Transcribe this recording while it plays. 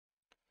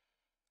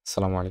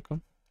আসসালামু আলাইকুম।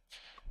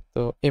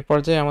 তো এই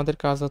পর্যায়ে আমাদের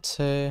কাজ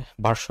হচ্ছে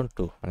ভার্সন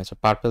 2 মানে হচ্ছে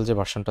পার্পল যে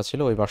ভার্সনটা ছিল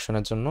ওই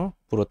ভার্সনের জন্য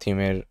পুরো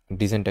থিমের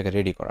ডিজাইনটাকে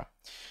রেডি করা।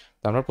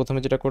 তো আমরা প্রথমে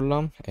যেটা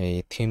করলাম এই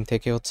থিম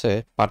থেকে হচ্ছে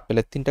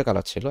পার্পেলের 3টা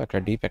কালার ছিল, একটা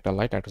ডিপ, একটা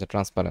লাইট, আর একটা হচ্ছে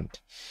ট্রান্সপারেন্ট।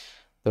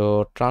 তো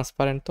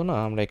ট্রান্সপারেন্ট তো না,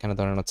 আমরা এখানে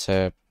ধরেন হচ্ছে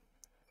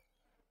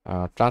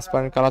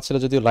ট্রান্সপারেন্ট কালার ছিল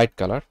যদিও লাইট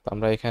কালার, তো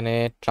আমরা এখানে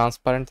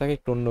ট্রান্সপারেন্ট থেকে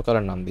একটু অন্য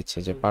কালার নাম দিচ্ছি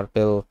যে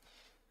পার্পেল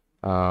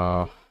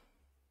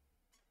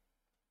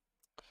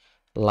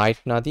লাইট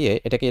না দিয়ে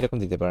এটাকে এরকম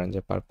দিতে পারেন যে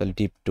পার্পেল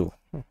ডিপ 2।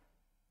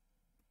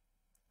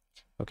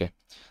 ওকে,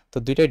 তো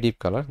দুইটাই ডিপ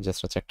কালার, জাস্ট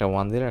হচ্ছে একটা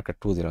 1 দিলেন একটা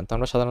 2 দিলেন। তো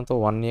আমরা সাধারণত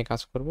 1 নিয়ে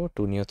কাজ করব,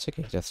 2 নিয়ে হচ্ছে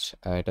কি জাস্ট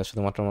এটা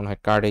শুধুমাত্র মনে হয়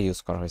কার্ডে ইউজ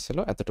করা হয়েছিল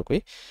এতটুকুই।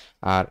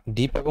 আর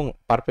ডিপ এবং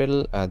পার্পেল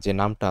যে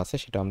নামটা আছে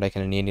সেটা আমরা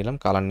এখানে নিয়ে নিলাম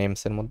কালার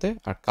নেমসের মধ্যে,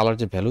 আর কালার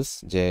যে ভ্যালুস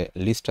যে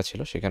লিস্টটা ছিল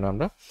সেখানে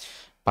আমরা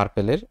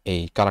পার্পেলের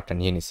এই কালারটা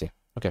নিয়ে নিছি।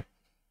 ওকে,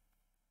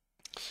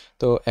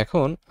 তো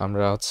এখন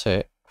আমরা হচ্ছে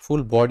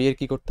ফুল বডি এর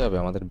কি করতে হবে,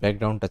 আমাদের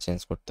ব্যাকগ্রাউন্ডটা চেঞ্জ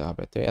করতে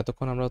হবে। তো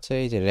এতক্ষণ আমরা হচ্ছে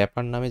এই যে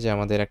র্যাপার নামে যে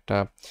আমাদের একটা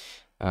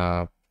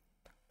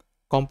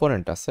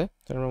কম্পোনেন্ট আছে,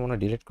 তো আমরা মনে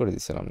হয় ডিলিট করে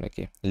দিয়েছিলাম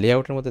নাকি,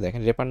 লেআউটের মধ্যে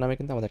দেখেন র্যাপার নামে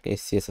কিন্তু আমাদের একটা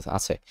এসসিএসএস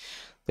আছে।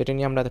 তো এটা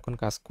নিয়ে আমরা এখন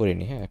কাজ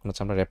করিনি। হ্যাঁ, এখন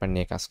হচ্ছে আমরা র্যাপার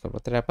নিয়ে কাজ করবো।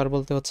 তো র্যাপার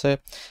বলতে হচ্ছে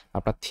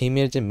আপনার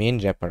থিমের যে মেইন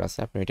র্যাপার আছে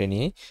আপনি এটা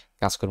নিয়েই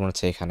কাজ করবেন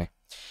হচ্ছে এখানে।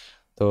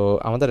 তো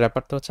আমাদের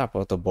র্যাপারটা হচ্ছে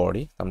আপাতত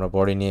বডি, আমরা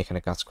বডি নিয়ে এখানে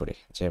কাজ করি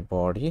যে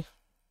বডি।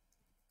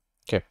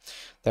 ওকে,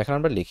 তো এখন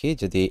আমরা লিখি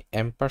যদি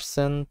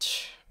এম্পারসেন্ট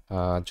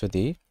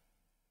যদি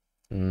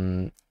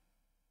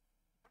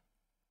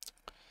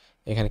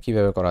এখানে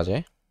কিভাবে করা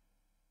যায়,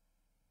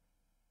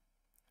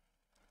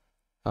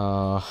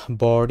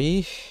 বডি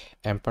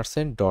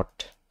এম্পারসেন্ট ডট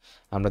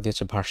আমরা দিয়ে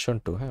হচ্ছে ভার্সন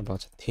 2, হ্যাঁ, বা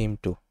হচ্ছে থিম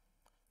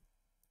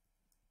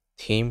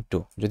টু।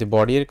 যদি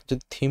বডির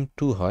যদি থিম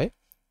 2 হয়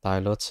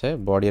তাহলে হচ্ছে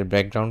বডির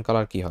ব্যাকগ্রাউন্ড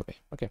কালার কি হবে।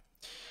 ওকে,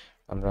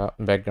 আমরা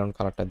ব্যাকগ্রাউন্ড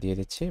কালারটা দিয়ে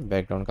দিচ্ছি,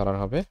 ব্যাকগ্রাউন্ড কালার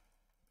হবে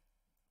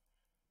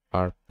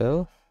পার্পল।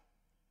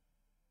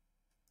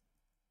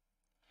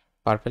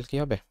 পার্পল কি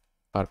হবে,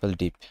 পার্পল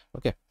ডিপ।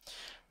 ওকে,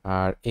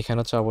 আর এখানে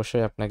হচ্ছে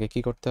অবশ্যই আপনাকে কি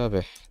করতে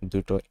হবে,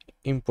 দুটো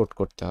ইম্পোর্ট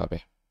করতে হবে।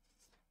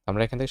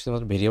 আমরা এখান থেকে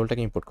শুধুমাত্র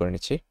ভেরিয়েবলটাকে ইম্পোর্ট করে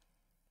নিচ্ছি,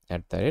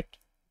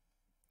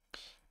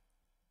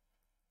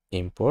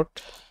 @import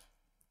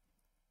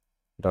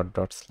dot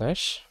dot slash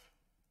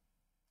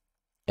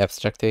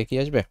abstract থেকে কি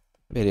আসবে,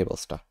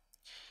 ভেরিয়েবলসটা।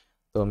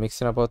 তো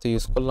মিক্সিং আপাতত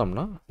ইউজ করলাম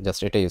না,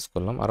 জাস্ট এটা ইউজ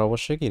করলাম। আর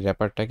অবশ্যই কি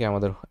র্যাপারটাকে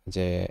আমাদের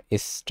যে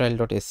স্টাইল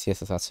ডট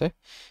এসসিএসএস আছে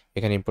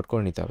এখানে ইম্পোর্ট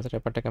করে নিতে হবে। তো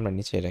র্যাপারটাকে আমরা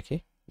নিচে রাখি,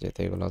 যেহেতু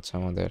এগুলো হচ্ছে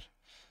আমাদের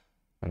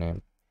মানে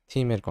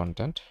থিমের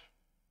কন্টেন্ট।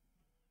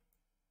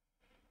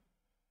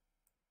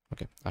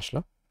 ওকে, আসলো।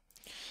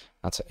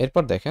 আচ্ছা,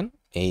 এরপর দেখেন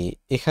এই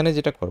এখানে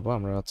যেটা করব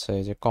আমরা হচ্ছে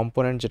এই যে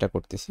কম্পোনেন্ট যেটা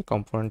করতেছি,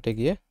 কম্পোনেন্টে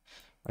গিয়ে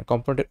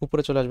কম্পোনেন্টের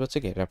উপরে চলে আসবে হচ্ছে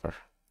কি র্যাপার,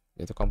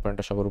 যেহেতু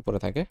কম্পোনেন্টটা সবার উপরে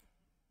থাকে।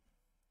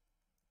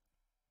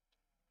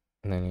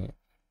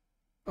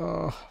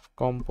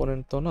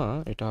 কম্পোনেন্ট তো না,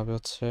 এটা হবে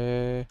হচ্ছে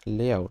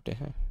লেআউটে।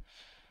 হ্যাঁ,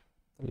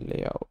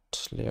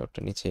 লেআউটটা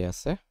নিচেই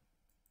আছে।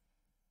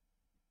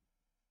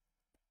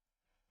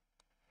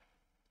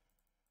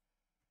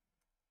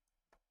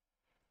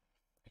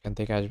 এখান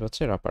থেকে আসবে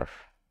হচ্ছে রাপার।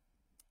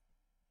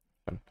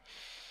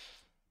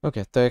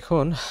 ওকে, তো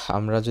এখন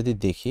আমরা যদি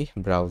দেখি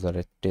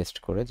ব্রাউজারে টেস্ট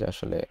করে যে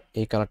আসলে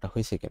এই কালারটা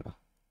হয়েছে কিনা।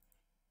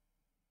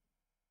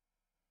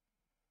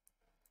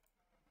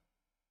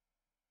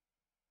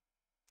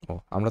 ও,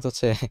 আমরা তো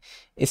হচ্ছে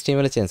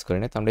HTML এ চেঞ্জ করি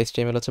না, তো আমরা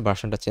HTML হচ্ছে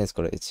ভার্সনটা চেঞ্জ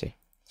করে দিচ্ছি।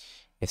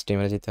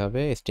 HTML এ যেতে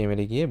হবে, HTML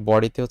এ গিয়ে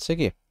বডিতে হচ্ছে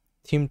কি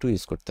থিম 2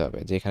 ইউজ করতে হবে,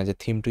 যে এখানে যে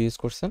থিম 2 ইউজ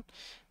করছেন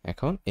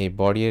এখন এই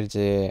বডি এর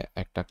যে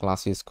একটা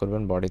ক্লাস ইউজ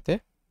করবেন বডিতে,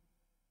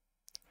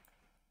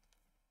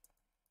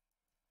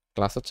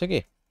 ক্লাস হচ্ছে কি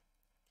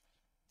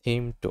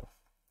থিম 2।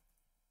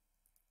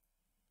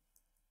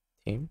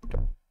 থিম 2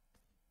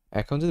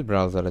 এখন যদি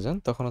ব্রাউজারে যান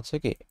তখন হচ্ছে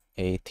কি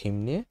এই থিম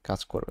নিয়ে কাজ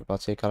করবে বা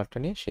হচ্ছে এই কালারটা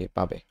নিয়ে সে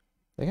পাবে।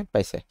 দেখেন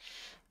পাইছে।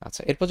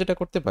 আচ্ছা, এরপর যেটা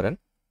করতে পারেন,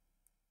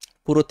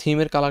 পুরো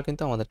থিমের কালার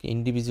কিন্তু আমাদেরকে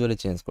ইন্ডিভিজুয়ালি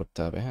চেঞ্জ করতে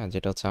হবে। হ্যাঁ,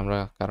 যেটা হচ্ছে আমরা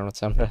কারণ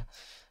হচ্ছে আমরা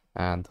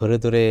ধরে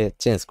ধরে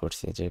চেঞ্জ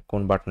করছি যে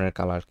কোন বাটনের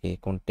কালার কি,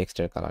 কোন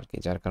টেক্সটের কালার কি,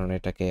 যার কারণে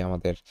এটাকে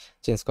আমাদের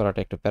চেঞ্জ করাটা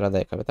একটু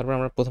প্যারাদায়ক হবে। তারপর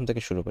আমরা প্রথম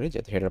থেকে শুরু করি,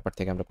 যেহেতু হেডার পার্ট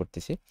থেকে আমরা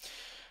করতেছি।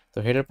 তো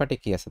হেডার পার্টে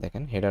কি আছে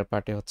দেখেন, হেডার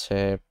পার্টে হচ্ছে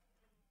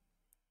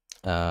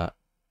আহ,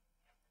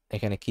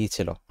 এখানে কি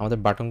ছিল, আমাদের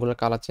বাটনগুলোর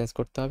কালার চেঞ্জ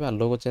করতে হবে, আর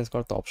লোগো চেঞ্জ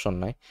করার তো অপশন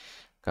নাই,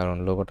 কারণ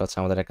লোগোটা হচ্ছে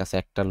আমাদের কাছে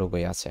একটা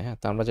লোগোই আছে। হ্যাঁ,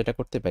 তো আমরা যেটা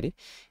করতে পারি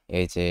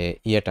এই যে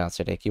ইয়েটা আছে,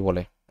 এটা কি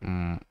বলে,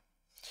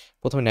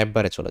 প্রথমে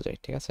নেপবারে চলে যাই।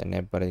 ঠিক আছে,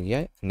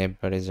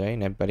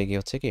 নেপবারে গিয়ে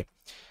হচ্ছে কি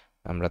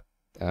আমরা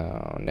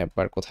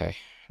নেপবার কোথায়,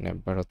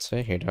 নেপবার হচ্ছে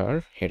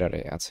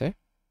হেডারে আছে,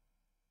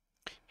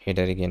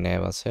 হেডারে গিয়ে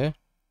ন্যাব আছে,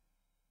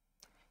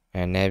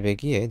 ন্যাবে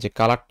গিয়ে যে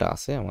কালারটা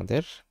আছে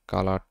আমাদের,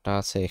 কালারটা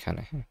আছে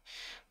এখানে। হ্যাঁ,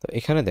 তো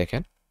এখানে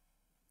দেখেন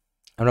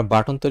আমরা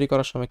বাটন তৈরি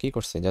করার সময় কি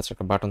করছি, জাস্ট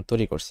একটা বাটন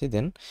তৈরি করছি,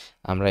 দেন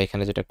আমরা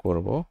এখানে যেটা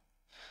করব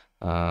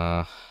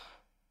আহ,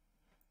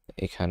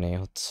 এখানে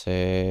হচ্ছে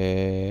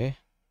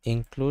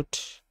ইনক্লুড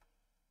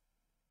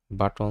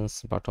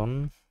বাটন।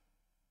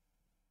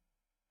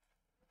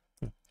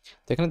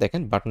 তো এখানে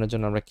দেখেন বাটনের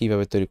জন্য আমরা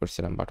কিভাবে তৈরি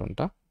করছিলাম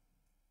বাটনটা।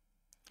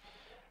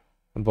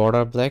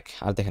 বর্ডার ব্ল্যাক,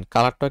 আর দেখেন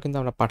কালারটাও কিন্তু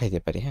আমরা পাঠাইতে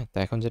পারি। হ্যাঁ, তো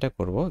এখন যেটা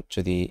করব,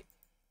 যদি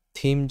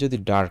থিম যদি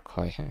ডার্ক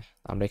হয়, হ্যাঁ,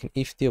 আমরা এখানে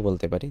ইফ দিয়ে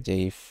বলতে পারি যে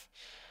ইফ,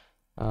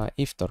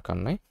 ইফ দরকার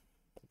নাই,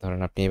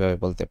 ধরেন আপনি এভাবে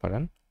বলতে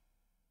পারেন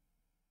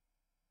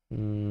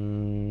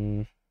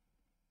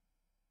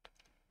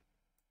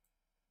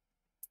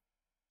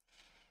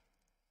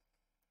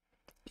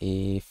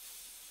ইফ,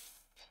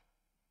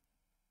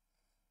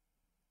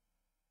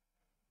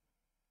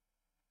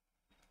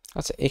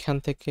 আচ্ছা এখান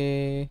থেকে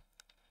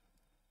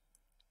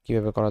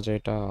কিভাবে করা যায়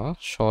এটা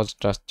সহজ,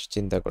 জাস্ট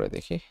চিন্তা করে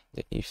দেখি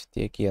যে ইফ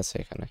দিয়ে কি আছে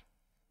এখানে।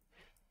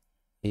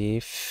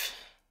 If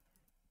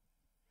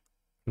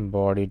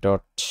body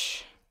dot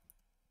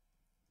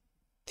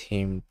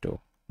theme two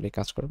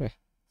কাজ করবে?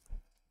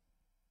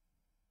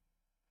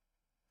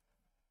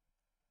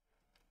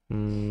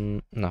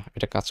 না,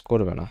 এটা কাজ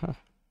করবে না। হ্যাঁ,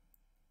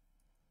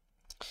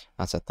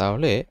 আচ্ছা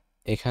তাহলে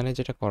এখানে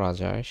যেটা করা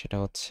যায় সেটা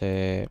হচ্ছে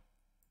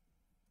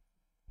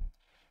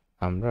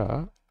আমরা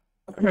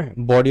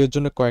বডির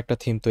জন্য কয়েকটা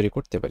থিম তৈরি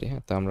করতে পারি।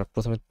 হ্যাঁ, তো আমরা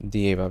প্রথমে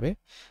দিয়ে এভাবে,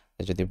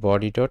 যদি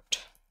বডি ডট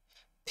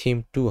থিম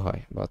টু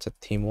হয় বা হচ্ছে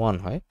থিম ওয়ান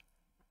হয়,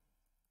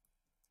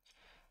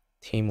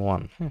 থিম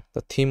ওয়ান, হ্যাঁ, তো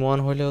থিম ওয়ান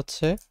হলে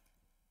হচ্ছে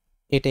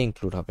এটা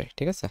ইনক্লুড হবে,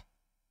 ঠিক আছে।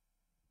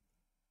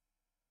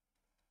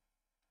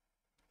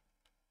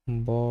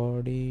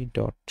 Body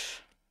dot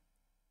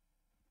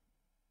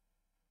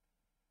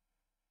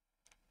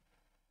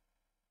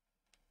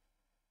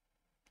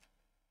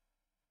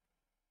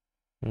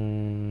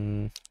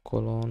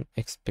colon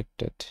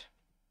expected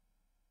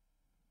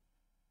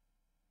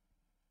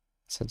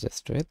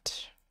suggest with,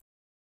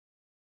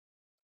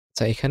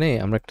 আচ্ছা এখানে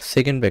আমরা একটা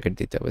সেকেন্ড ব্র্যাকেট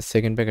দিতে হবে,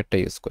 সেকেন্ড ব্র্যাকেটটা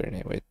ইউজ করে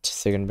নেই, ওয়েট,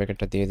 সেকেন্ড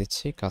ব্র্যাকেটটা দিয়ে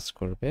দিচ্ছি, কাজ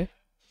করবে।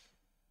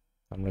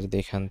 আমরা যদি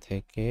এখান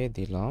থেকে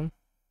দিলাম,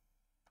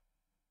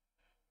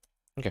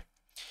 ওকে,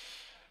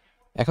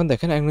 এখন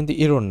দেখেন এখন কিন্তু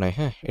এরর নাই।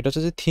 হ্যাঁ, এটা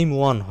হচ্ছে যে থিম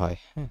ওয়ান হয়।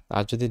 হ্যাঁ,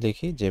 আর যদি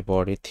দেখি যে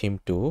body theme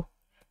two,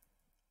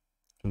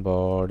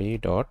 body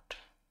dot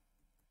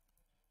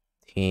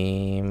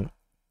theme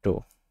two,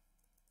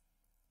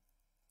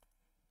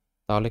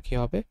 তাহলে কি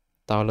হবে?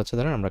 তাহলে হচ্ছে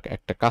ধরেন আমরা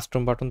একটা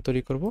কাস্টম বাটন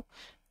তৈরি করব,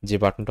 যে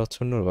বাটনটা হচ্ছে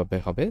অন্যভাবে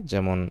হবে,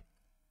 যেমন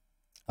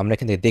আমরা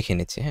এখান থেকে দেখে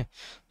নিচ্ছি। হ্যাঁ,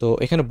 তো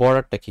এখানে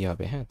বর্ডারটা কি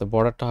হবে? হ্যাঁ, তো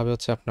বর্ডারটা হবে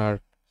হচ্ছে আপনার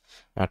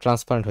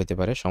ট্রান্সপারেন্ট হইতে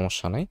পারে,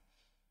 সমস্যা নাই,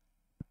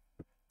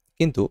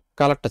 কিন্তু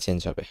কালারটা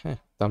চেঞ্জ হবে। হ্যাঁ,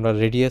 তো আমরা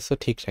রেডিয়াসও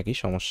ঠিক রাখি,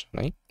 সমস্যা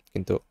নাই,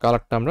 কিন্তু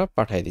কালারটা আমরা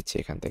পাঠিয়ে দিচ্ছি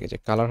এখান থেকে। যে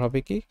কালার হবে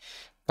কি,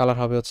 কালার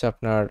হবে হচ্ছে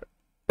আপনার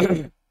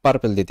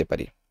পার্পেল দিতে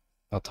পারি,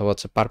 অথবা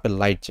হচ্ছে পার্পেল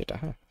লাইট যেটা,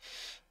 হ্যাঁ,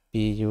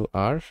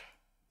 PURPLE,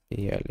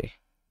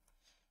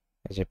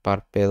 এই যে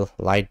পার্পেল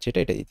লাইট যেটা,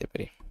 এটা দিতে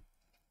পারি।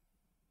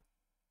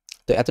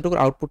 তো এতটুকু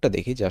আউটপুটটা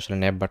দেখি যে আসলে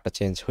ন্যাপ বারটা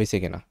চেঞ্জ হয়েছে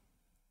কিনা।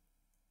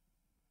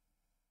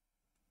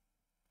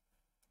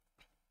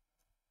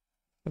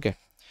 ওকে,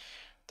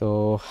 তো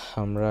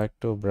আমরা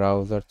একটু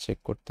ব্রাউজার চেক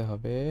করতে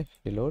হবে,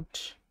 রিলোড,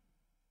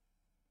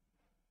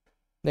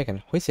 দেখেন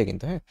হয়েছে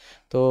কিন্তু। হ্যাঁ,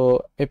 তো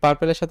এই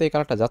পার্পেলের সাথে এই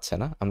কালারটা যাচ্ছে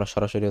না, আমরা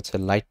সরাসরি হচ্ছে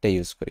লাইটটা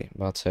ইউজ করি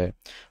বা হচ্ছে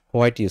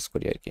হোয়াইট ইউজ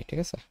করি আর কি, ঠিক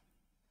আছে।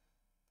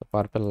 তো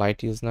পার্পেল লাইট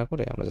ইউজ না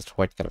করে আমরা জাস্ট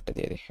হোয়াইট কালারটা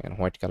দিয়ে দিই, এখানে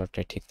হোয়াইট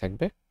কালারটাই ঠিক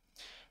থাকবে।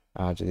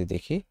 আর যদি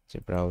দেখি যে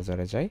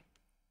ব্রাউজারে যাই,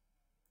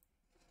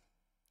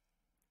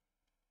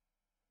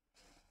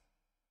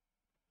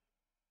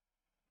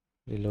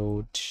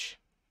 রিলোড,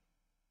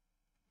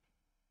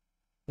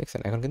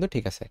 দেখছেন এখন কিন্তু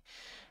ঠিক আছে।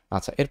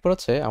 আচ্ছা এরপর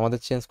হচ্ছে আমাদের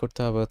চেঞ্জ করতে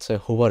হবে হচ্ছে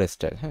হোভার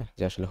স্টাইল। হ্যাঁ,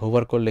 যে আসলে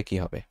হোভার করলে কি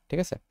হবে, ঠিক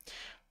আছে।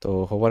 তো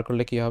হোভার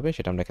করলে কি হবে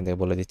সেটা আমরা এখান থেকে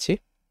বলে দিচ্ছি।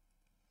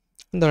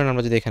 ধরেন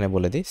আমরা যদি এখানে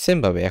বলে দিই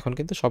সেমভাবে, এখন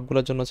কিন্তু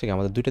সবগুলোর জন্য হচ্ছে কি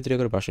আমাদের দুইটা দুইটা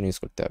করে ভার্সন ইউজ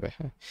করতে হবে।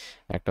 হ্যাঁ,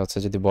 একটা হচ্ছে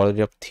যদি বডি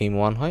ডট থিম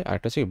ওয়ান হয়, আর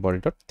একটা হচ্ছে বডি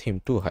ডট থিম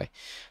টু হয়,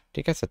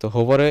 ঠিক আছে। তো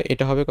হোভারে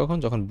এটা হবে কখন,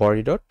 যখন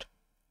বডি ডট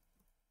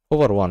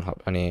হোভার ওয়ান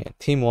হবে, মানে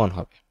থিম ওয়ান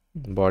হবে,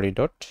 বডি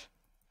ডট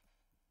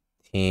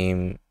থিম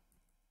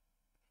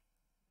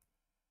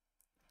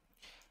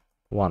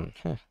ওয়ান।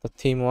 হ্যাঁ, তো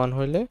থিম ওয়ান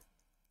হইলে,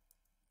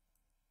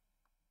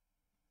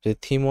 যদি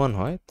থিম ওয়ান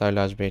হয় তাহলে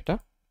আসবে এটা,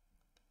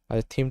 আর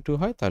থিম টু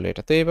হয় তাহলে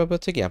এটা। তো এইভাবে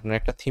হচ্ছে কি আপনার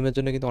একটা থিমের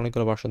জন্য কিন্তু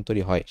অনেকগুলো ভার্সন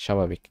তৈরি হয়,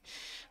 স্বাভাবিক।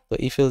 তো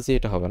ইফএলজি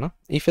এটা হবে না,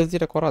 ইফএলজি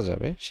এটা করা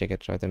যাবে,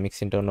 সেক্ষেত্রে হয়তো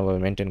মিক্সিংটা অন্যভাবে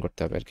মেনটেন করতে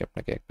হবে আর কি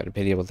আপনাকে, একবার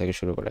ভেরিয়েবল থেকে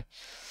শুরু করে।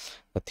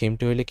 তো থিম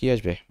টু হলে কি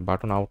আসবে,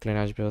 বাটন আউটলাইন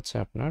আসবে হচ্ছে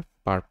আপনার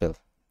পার্পেল,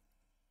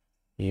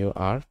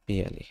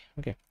 URPLE।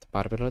 ওকে,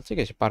 পার্পেল হচ্ছে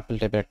কি পার্পেল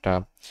টাইপের একটা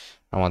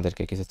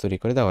আমাদেরকে কিছু তৈরি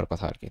করে দেওয়ার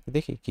কথা আর কি। তো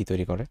দেখি কি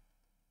তৈরি করে।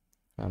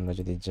 আমরা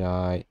যদি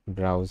যাই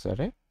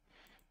ব্রাউজারে,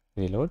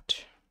 রিলোড,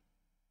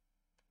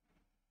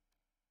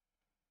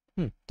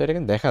 তো এটা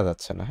কিন্তু দেখা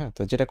যাচ্ছে না। হ্যাঁ,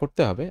 তো যেটা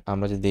করতে হবে,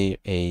 আমরা যদি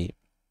এই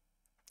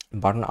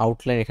বাটন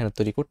আউটলাইন এখানে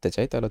তৈরি করতে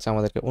চাই, তাহলে হচ্ছে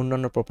আমাদেরকে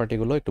অন্যান্য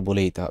প্রপার্টিগুলো একটু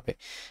বলে দিতে হবে।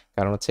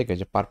 কারণ হচ্ছে কি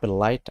যে পার্পেল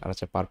লাইট আর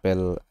হচ্ছে পার্পেল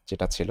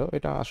যেটা ছিল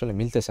এটা আসলে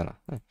মিলতেছে না।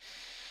 হ্যাঁ,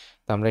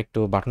 তো আমরা একটু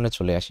বাটনে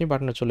চলে আসি,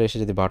 বাটনে চলে এসে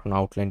যদি বাটন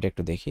আউটলাইনটা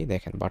একটু দেখি,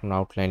 দেখেন বাটন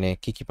আউটলাইনে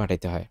কি কি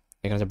পাঠাইতে হয়।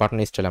 এখানে যে বাটন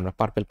স্টাইল আমরা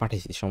পার্পেল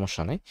পাঠিয়েছি,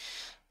 সমস্যা নাই।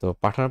 তো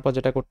পাঠানোর পর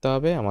যেটা করতে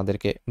হবে,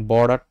 আমাদেরকে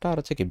বর্ডারটা আর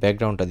হচ্ছে কি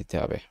ব্যাকগ্রাউন্ডটা দিতে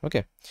হবে।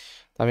 ওকে,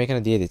 তো আমি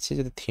এখানে দিয়ে দিচ্ছি,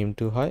 যদি থিম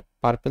টু হয়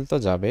পার্পেল তো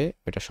যাবে,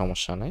 এটা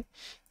সমস্যা নাই,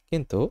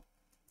 কিন্তু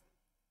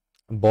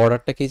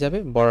বর্ডারটা কি যাবে,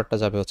 বর্ডারটা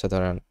যাবে হচ্ছে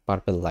ধরেন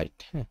পার্পেল লাইট।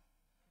 হ্যাঁ,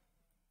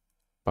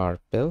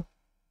 পার্পেল,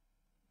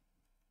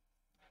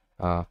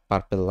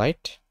 পার্পেল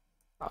লাইট।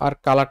 আর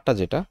কালারটা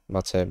যেটা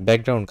হচ্ছে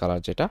ব্যাকগ্রাউন্ড কালার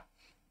যেটা,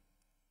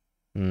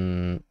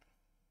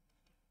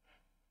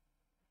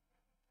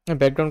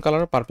 ব্যাকগ্রাউন্ড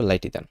কালারও পার্পেল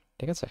লাইটই দেন,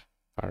 ঠিক আছে?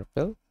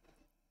 পার্পেল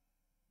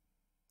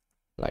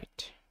লাইট,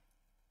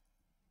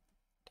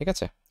 ঠিক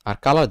আছে? আর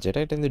কালার যেটা,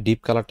 এটা কিন্তু ডিপ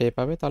কালার টাইপ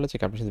পাবে, তাহলে হচ্ছে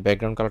কি আপনি শুধু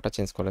ব্যাকগ্রাউন্ড কালারটা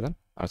চেঞ্জ করে দেন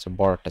আর হচ্ছে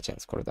বর্ডারটা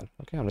চেঞ্জ করে দেন।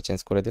 ওকে, আমরা চেঞ্জ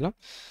করে দিলাম।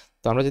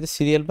 তো আমরা যদি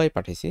সিরিয়াল বাই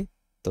পাঠিয়েছি,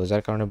 তো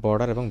যার কারণে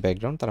বর্ডার এবং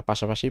ব্যাকগ্রাউন্ড তারা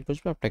পাশাপাশি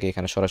বসবে, আপনাকে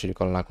এখানে সরাসরি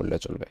কল না করলে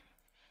চলবে।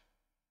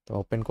 তো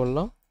ওপেন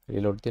করলাম,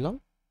 রিলোড দিলাম,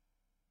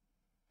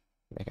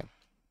 দেখেন,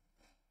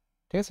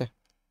 ঠিক আছে?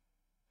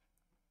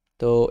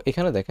 তো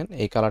এখানে দেখেন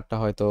এই কালারটা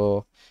হয়তো,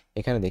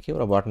 এখানে দেখি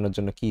ওরা বাটনের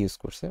জন্য কি ইউজ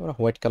করছে, ওরা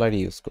হোয়াইট কালারই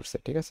ইউজ করছে,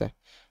 ঠিক আছে?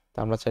 তো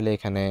আমরা চাইলে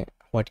এখানে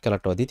হোয়াইট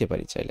কালারটাও দিতে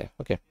পারি চাইলে।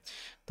 ওকে,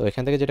 তো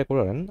এখান থেকে যেটা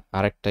করবেন,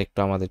 আরেকটা একটু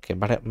আমাদেরকে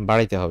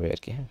বাড়াইতে হবে আর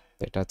কি। হ্যাঁ,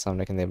 তো এটা হচ্ছে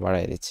আমরা এখান থেকে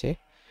বাড়াই দিচ্ছি।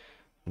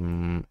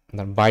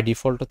 বাই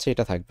ডিফল্ট হচ্ছে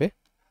এটা থাকবে।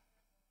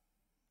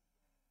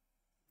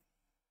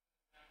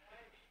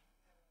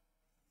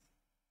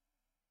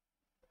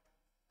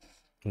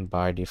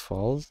 বাই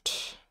ডিফল্ট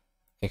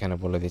এখানে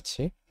বলে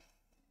দিচ্ছি।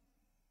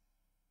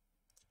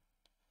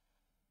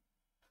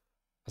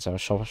 আচ্ছা,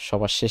 আমরা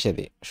সবার শেষে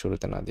দিই,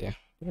 শুরুতে না দিয়ে,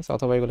 ঠিক আছে?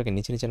 অথবা এগুলোকে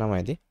নিচে নিচে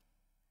নামাই দিই।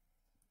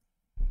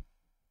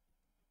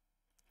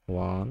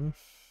 1,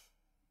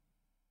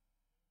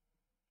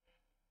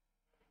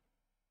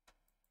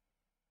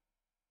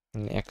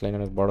 এক লাইন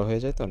অনেক বড় হয়ে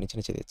যায়, তো নিচে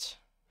নিচে দিচ্ছি।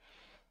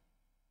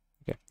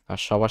 ওকে, আর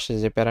সবার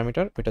শেষে যে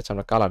প্যারামিটার, ওইটা হচ্ছে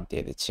আমরা কালার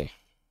দিয়ে দিচ্ছি,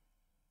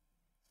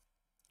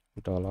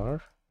 ডলার।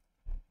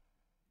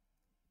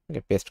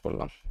 ওকে, পেস্ট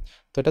করলাম।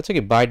 তো এটা হচ্ছে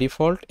কি বাই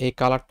ডিফল্ট এই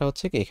কালারটা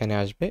হচ্ছে কি এখানে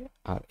আসবে,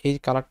 আর এই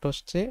কালারটা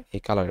হচ্ছে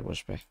এই কালারে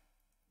বসবে,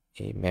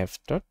 এই ম্যাপ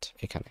ডট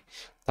এখানে।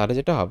 তাহলে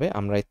যেটা হবে,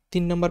 আমরা এই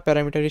 3 নম্বর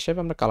প্যারামিটার হিসেবে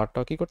আমরা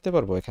কালারটাও কি করতে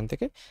পারবো, এখান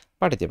থেকে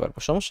পাঠাতে পারবো,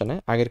 সমস্যা নেই,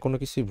 আগের কোনো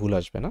কিছুই ভুল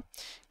আসবে না।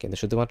 কিন্তু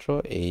শুধুমাত্র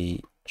এই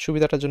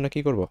সুবিধাটার জন্য কি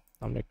করব,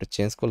 আমরা একটু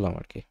চেঞ্জ করলাম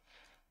আর কি,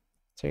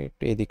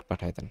 একটু এদিক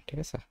পাঠাই দেন, ঠিক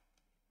আছে?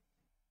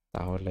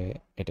 তাহলে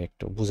এটা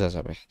একটু বোঝা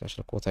যাবে যে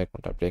আসলে কোথায়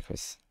কোনটা ব্রেক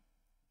হয়েছে।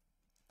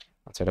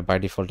 আচ্ছা, এটা বাই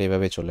ডিফল্ট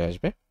এইভাবে চলে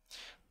আসবে।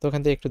 তো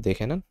ওখান থেকে একটু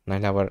দেখে নেন,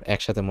 নাহলে আবার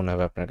একসাথে মনে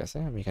হবে আপনার কাছে।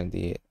 আমি এখান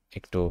দিয়ে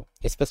একটু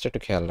স্পেসটা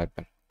একটু খেয়াল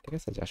রাখবেন, ঠিক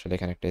আছে? যে আসলে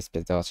এখানে একটা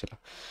স্পেস দেওয়া ছিল।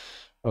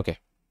 ওকে,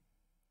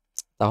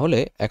 তাহলে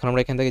এখন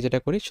আমরা এখান থেকে যেটা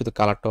করি, শুধু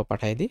কালারটাও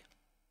পাঠিয়ে দিই।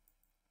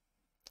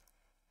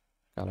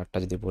 কালারটা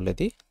যদি বলে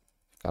দিই,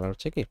 কালার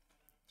হচ্ছে কি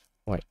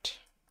হোয়াইট।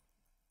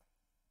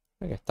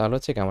 ওকে, তাহলে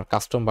হচ্ছে কি আমার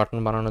কাস্টম বাটন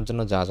বানানোর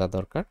জন্য যা যা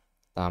দরকার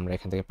তা আমরা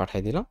এখান থেকে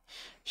পাঠিয়ে দিলাম।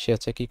 সে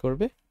হচ্ছে কি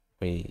করবে,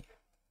 ওই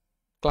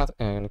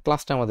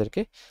ক্লাসটা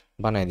আমাদেরকে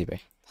বানিয়ে দিবে।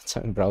 আচ্ছা,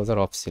 ব্রাউজার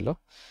অফ ছিল,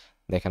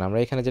 দেখেন আমরা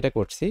এখানে যেটা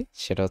করছি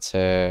সেটা হচ্ছে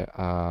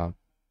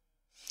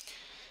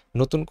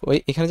নতুন ওই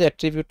এখানে যে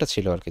অ্যাট্রিবিউটটা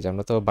ছিল আর কি, যে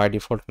আমরা তো by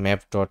default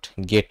map dot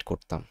gate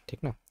করতাম, ঠিক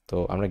না? তো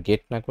আমরা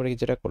গেট না করে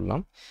যেটা করলাম,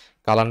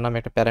 কালার নামে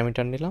একটা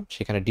প্যারামিটার নিলাম,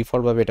 সেখানে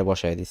ডিফল্টভাবে এটা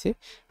বসায় দিছি।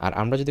 আর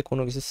আমরা যদি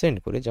কোনো কিছু সেন্ড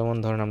করি, যেমন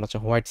ধরেন আমরা হচ্ছে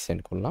হোয়াইট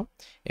সেন্ড করলাম,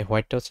 এই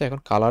হোয়াইটটা হচ্ছে এখন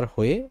কালার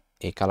হয়ে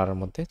এই কালারের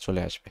মধ্যে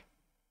চলে আসবে,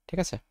 ঠিক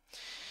আছে?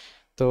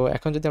 তো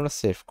এখন যদি আমরা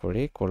সেভ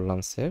করি, করলাম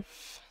সেভ,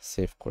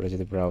 সেভ করে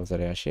যদি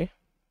ব্রাউজারে আসি,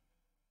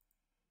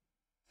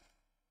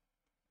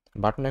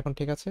 বাটন এখন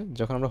ঠিক আছে।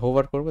 যখন আমরা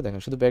হোভার করবো,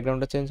 দেখেন শুধু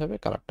ব্যাকগ্রাউন্ডটা চেঞ্জ হবে,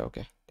 কালারটা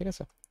ওকে, ঠিক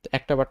আছে? তো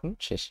একটা বাটন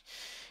শেষ।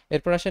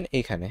 এরপর আসেন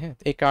এইখানে। হ্যাঁ,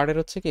 এই কার্ডের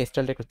হচ্ছে কি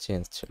স্টাইলটা একটু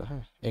চেঞ্জ ছিল।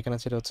 হ্যাঁ, এখানে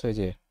ছিল হচ্ছে ওই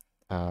যে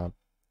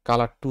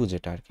কালার টু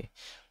যেটা আর কি।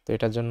 তো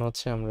এটার জন্য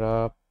হচ্ছে আমরা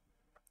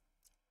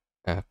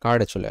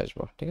কার্ডে চলে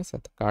আসবো, ঠিক আছে?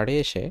 তো কার্ডে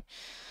এসে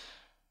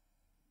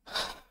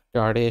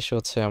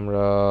হচ্ছে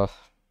আমরা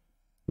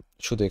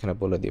শুধু এখানে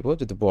বলে দিব,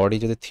 যদি বডি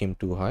যদি থিম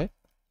টু হয়,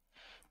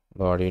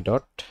 body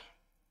dot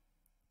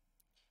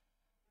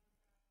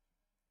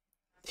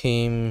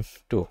theme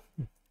two.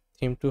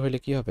 Theme two হলে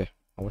কি হবে,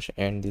 অবশ্যই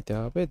এন্ড দিতে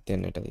হবে,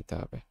 দেন এটা দিতে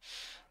হবে।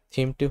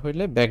 থিম টু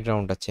হইলে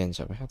ব্যাকগ্রাউন্ডটা চেঞ্জ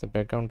হবে। হ্যাঁ, তো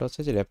ব্যাকগ্রাউন্ডটা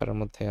হচ্ছে যে র্যাপারের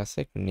মধ্যে আছে,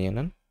 একটু নিয়ে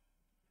নেন,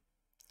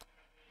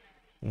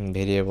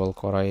 ভেরিয়েবল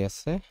করাই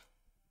আছে।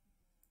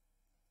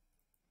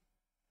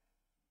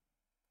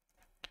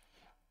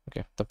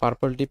 ওকে, তো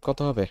পার্পল ডিপ কত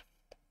হবে,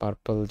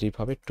 পার্পল ডিপ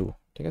হবে 2,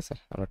 ঠিক আছে?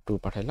 আমরা 2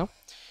 পাঠাইলাম।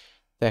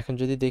 তো এখন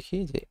যদি দেখি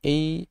যে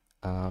এই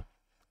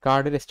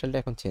কার্ডের স্টাইলটা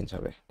এখন চেঞ্জ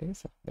হবে, ঠিক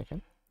আছে? দেখেন,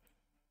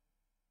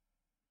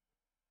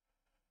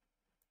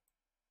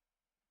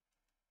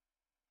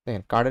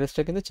 দেখেন কার্ডের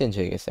স্টাইল কিন্তু চেঞ্জ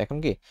হয়ে গেছে। এখন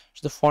কি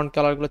শুধু ফন্ট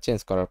কালারগুলো চেঞ্জ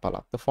করার পালা।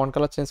 তো ফন্ট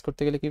কালার চেঞ্জ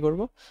করতে গেলে কি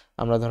করব,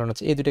 আমরা ধরেন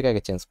হচ্ছে এই দুটোকে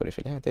আগে চেঞ্জ করে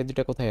ফেলি। হ্যাঁ, তো এই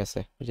দুটো কোথায় আছে,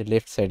 ওই যে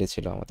লেফট সাইডে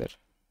ছিল আমাদের।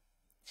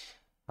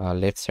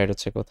 লেফট সাইড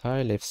হচ্ছে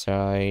কোথায়, লেফট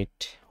সাইড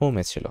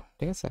হোমে ছিল,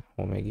 ঠিক আছে?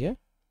 হোমে গিয়ে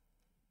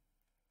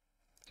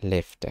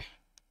লেফটে।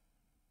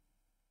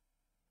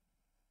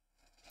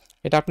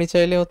 এটা আপনি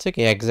চাইলে হচ্ছে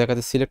কি এক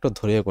জায়গাতে সিলেক্টর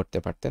ধরেও করতে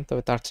পারতেন,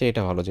 তবে তার চেয়ে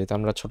এটা ভালো, যেহেতু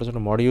আমরা ছোট ছোট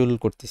মডিউল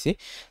করতেছি,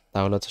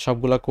 তাহলে হচ্ছে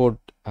সবগুলা কোড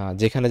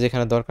যেখানে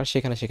যেখানে দরকার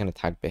সেখানে সেখানে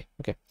থাকবে।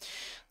 ওকে,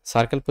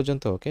 সার্কেল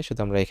পর্যন্ত ওকে, শুধু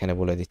আমরা এখানে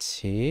বলে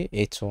দিচ্ছি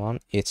H1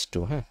 H2।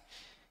 হ্যাঁ,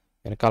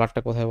 এখানে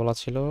কালারটা কোথায় বলা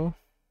ছিল,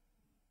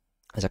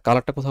 আচ্ছা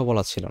কালারটা কোথাও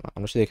বলা ছিল না,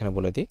 আমরা শুধু এখানে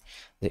বলে দিই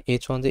যে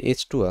H1 যে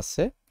H2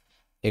 আছে,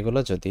 এগুলো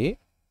যদি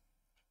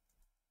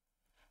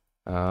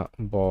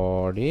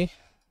বডি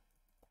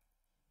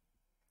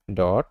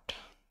ডট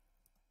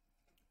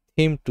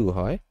থিম টু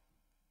হয়,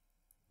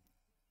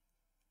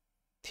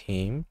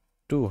 থিম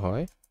টু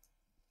হয়,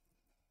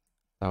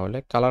 তাহলে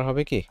কালার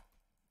হবে কি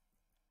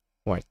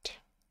হোয়াইট।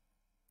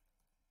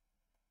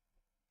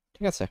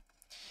 ঠিক আছে,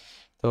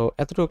 তো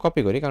এতটুকু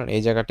কপি করি কারণ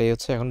এই জায়গাটাই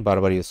হচ্ছে এখন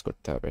বারবার ইউজ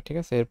করতে হবে। ঠিক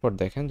আছে, এরপর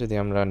দেখেন যদি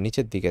আমরা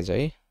নিচের দিকে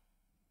যাই,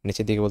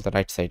 নিচের দিকে বলতে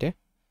রাইট সাইডে,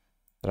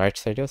 রাইট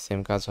সাইডেও সেম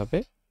কাজ হবে।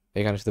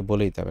 এখানে শুধু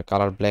বলে দিতে হবে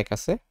কালার ব্ল্যাক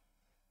আছে,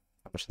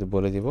 আমরা শুধু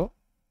বলে দিব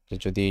যে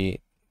যদি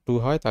টু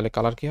হয় তাহলে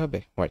কালার কি হবে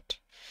হোয়াইট।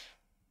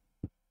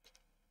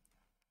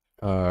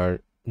 আর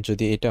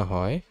যদি এটা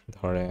হয়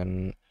ধরেন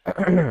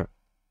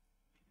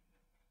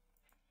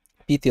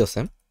পিতেও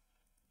same.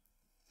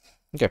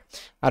 Okay,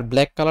 R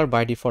black colour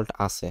by default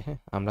আছে, হ্যাঁ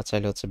আমরা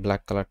চাইলে হচ্ছে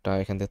ব্ল্যাক কালারটা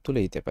এখান থেকে তুলে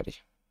দিতে পারি।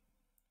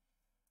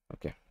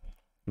 ওকে,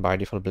 বাই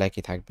ডিফল্ট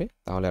ব্ল্যাকই থাকবে,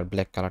 তাহলে আর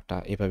ব্ল্যাক কালারটা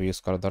এভাবে ইউজ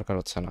করার দরকার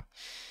হচ্ছে না।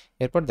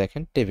 এরপর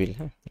দেখেন টেবিল,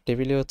 হ্যাঁ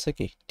টেবিলে হচ্ছে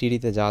কি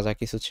টিডিতে যা যা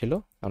কিছু ছিল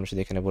আমরা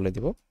শুধু এখানে বলে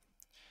দিব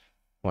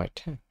হোয়াইট।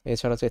 হ্যাঁ,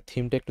 এছাড়া হচ্ছে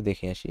থিমটা একটু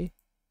দেখে আসি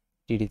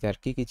টিডিতে আর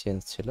কি কি চেঞ্জ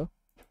ছিল।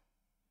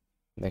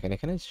 দেখেন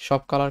এখানে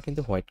সব কালার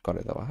কিন্তু হোয়াইট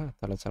করে দেওয়া, হ্যাঁ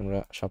তাহলে হচ্ছে আমরা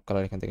সব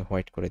কালার এখান থেকে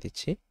হোয়াইট করে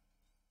দিচ্ছি।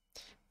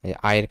 এই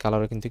আয়ের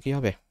কালারও কিন্তু কি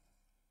হবে,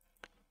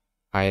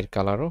 আয়ের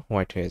কালারও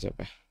হোয়াইট হয়ে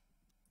যাবে।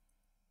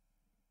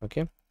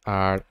 ওকে,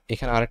 আর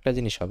এখানে আরেকটা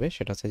জিনিস হবে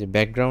সেটা হচ্ছে যে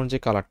ব্যাকগ্রাউন্ড যে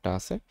কালারটা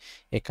আছে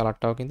এই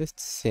কালারটাও কিন্তু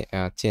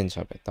চেঞ্জ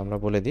হবে। তো আমরা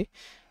বলে দিই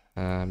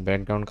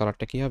ব্যাকগ্রাউন্ড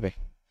কালারটা কি হবে,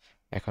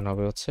 এখন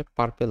হবে হচ্ছে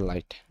পার্পেল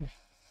লাইট,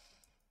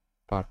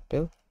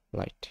 পার্পেল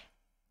লাইট।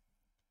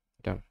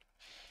 ডান।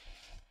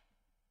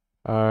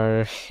 আর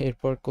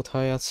এরপর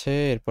কোথায় আছে,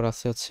 এরপর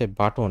আছে হচ্ছে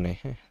বাটনে,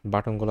 হ্যাঁ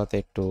বাটনগুলোতে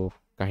একটু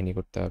কাহিনী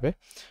করতে হবে।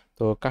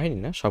 তো কাহিনী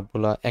না,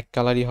 সবগুলা এক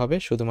কালারই হবে,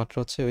 শুধুমাত্র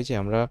হচ্ছে ওই যে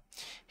আমরা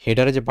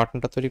হেডারে যে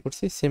বাটনটা তৈরি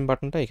করছি সেম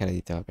বাটনটা এখানে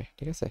দিতে হবে।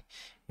 ঠিক আছে,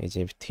 এই যে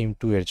থিম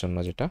টু এর জন্য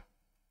যেটা,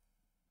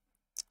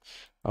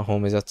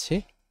 হোমে যাচ্ছি,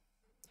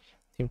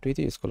 থিম টুই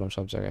তো ইউজ করলাম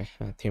সব জায়গায়,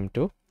 হ্যাঁ থিম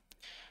টু।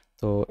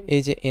 তো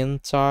এই যে এন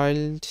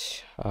চাইল্ড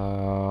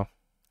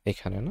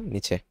এখানে না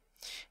নিচে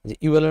যে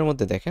ইউএল এর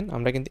মধ্যে দেখেন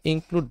আমরা কিন্তু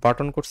ইনক্লুড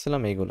বাটন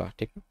করছিলাম এইগুলা,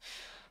 ঠিক না?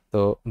 তো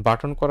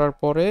বাটন করার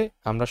পরে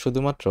আমরা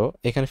শুধুমাত্র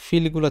এখানে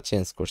ফিলগুলো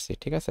চেঞ্জ করছি।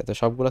 ঠিক আছে, তো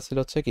সবগুলা ছিল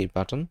হচ্ছে কি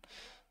বাটন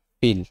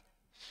ফিল।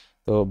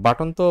 তো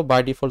বাটন তো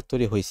বাই ডিফল্ট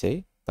তৈরি হয়েছেই,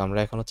 তো আমরা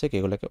এখন হচ্ছে কি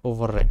এগুলোকে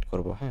ওভাররাইট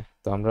করব। হ্যাঁ,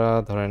 তো আমরা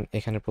ধরেন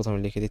এখানে প্রথমে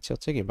লিখে দিচ্ছি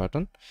হচ্ছে কি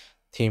বাটন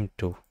থিম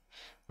টু,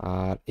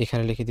 আর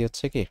এখানে লিখে দিই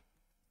হচ্ছে কি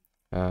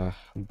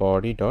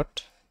বডি ডট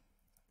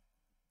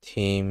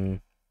থিম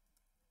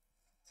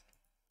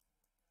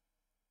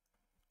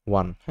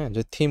ওয়ান। হ্যাঁ,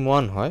 যদি থিম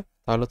ওয়ান হয়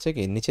তাহলে হচ্ছে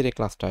কি নিচের এই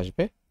ক্লাসটা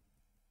আসবে,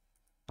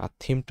 আর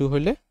থিম টু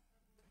হইলে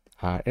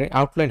আর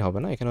আউটলাইন হবে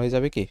না, এখানে হয়ে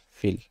যাবে কি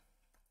ফিল।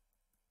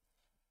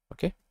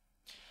 ওকে,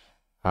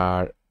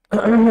 আর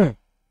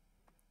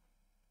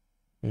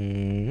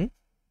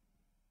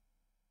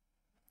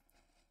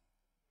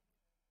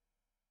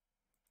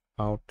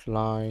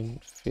আউটলাইন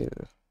ফিল।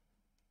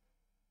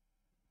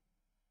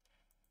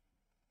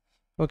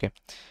 ওকে,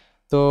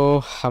 তো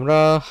আমরা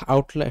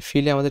আউটলাইন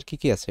ফিলে আমাদের কি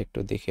কি আছে একটু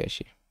দেখে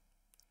আসি।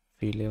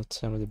 ফিলে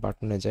হচ্ছে আমাদের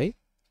বাটনে যাই,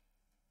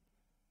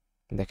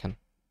 দেখেন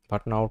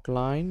বাটন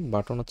আউটলাইন,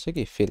 বাটন হচ্ছে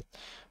কি ফিল।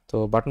 তো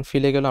বাটন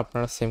ফিলে গেলে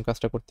আপনারা সেম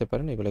কাজটা করতে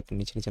পারেন, এগুলো একটু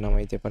নিচে নিচে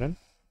নামাই দিতে পারেন।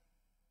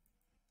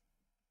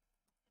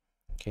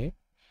 ওকে,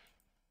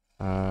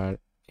 আর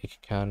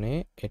এখানে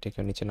এটাকে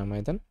নিচে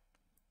নামাই দেন,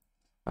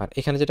 আর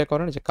এখানে যেটা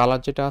করেন যে কালার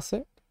যেটা আছে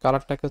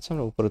কালারটাকে হচ্ছে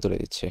আমরা উপরে তুলে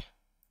দিচ্ছি,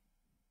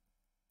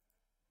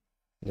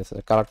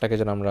 কালারটাকে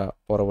যেন আমরা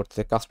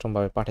পরবর্তীতে কাস্টম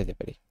ভাবে পাঠাতে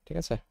পারি। ঠিক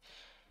আছে,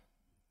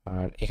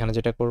 আর এখানে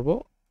যেটা করব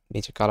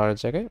নিচে কালারের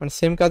জায়গায় মানে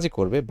সেম কাজই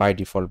করবে বাই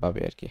ডিফল্ট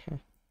ভাবে আর কি। হ্যাঁ,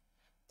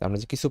 তো আমরা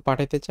যে কিছু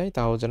পাঠাইতে চাই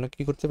তাও যেন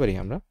কি করতে পারি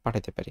আমরা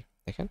পাঠাইতে পারি।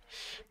 দেখেন,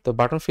 তো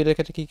বাটন ফিলের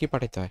ক্ষেত্রে কি কি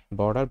পাঠাইতে হয়,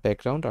 বর্ডার,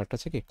 ব্যাকগ্রাউন্ড, আর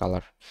হচ্ছে কি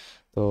কালার।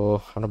 তো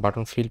আমরা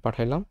button feel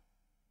পাঠাইলাম,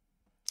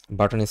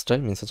 button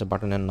style means হচ্ছে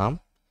বাটনের নাম,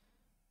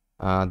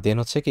 দেন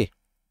হচ্ছে কি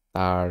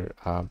আর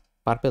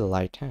পার্পেল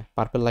লাইট। হ্যাঁ,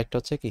 পার্পেল লাইটটা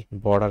হচ্ছে কি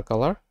বর্ডার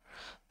কালার।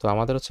 তো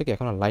আমাদের হচ্ছে কি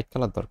এখন লাইট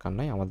কালার দরকার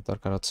নাই, আমাদের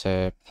দরকার হচ্ছে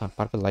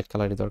পার্পেল লাইট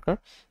কালারই দরকার।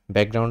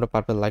 ব্যাকগ্রাউন্ডে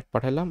পার্পেল লাইট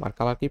পাঠাইলাম, আর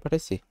কালার কি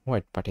পাঠাইছি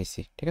হোয়াইট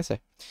পাঠাইছি। ঠিক আছে,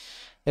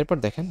 এরপর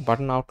দেখেন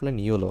বাটন আউটলাইন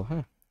ইয়েলো।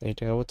 হ্যাঁ,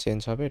 এইটাও চেঞ্জ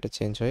হবে, এটা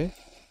চেঞ্জ হয়ে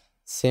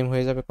সেম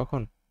হয়ে যাবে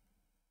কখন,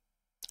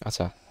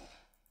 আচ্ছা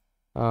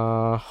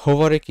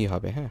হোভারে কি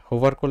হবে, হ্যাঁ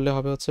হোভার করলে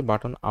হবে হচ্ছে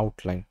বাটন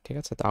আউটলাইন। ঠিক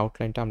আছে, তো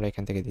আউটলাইনটা আমরা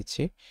এখান থেকে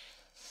দিচ্ছি।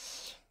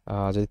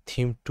 যদি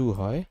থিম টু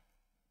হয়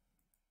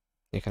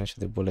এখানে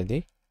শুধু বলে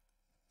দিই,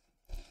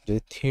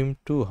 যদি থিম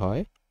টু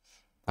হয়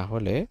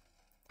তাহলে,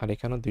 আর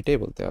এখানেও দুইটাই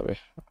বলতে হবে,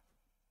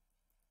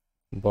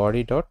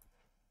 বডি ডট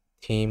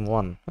থিম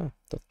ওয়ান। হ্যাঁ,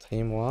 তো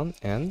থিম ওয়ান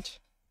অ্যান্ড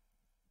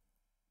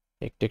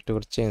একটু একটু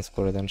করে চেঞ্জ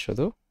করে দেন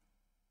শুধু।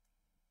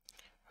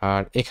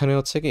 আর এখানে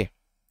হচ্ছে কি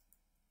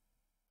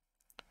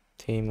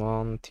থিম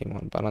ওয়ান, থিম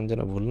ওয়ান বানান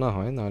যেন ভুল না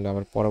হয়, নাহলে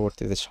আবার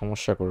পরবর্তীতে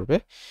সমস্যা করবে।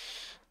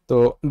 তো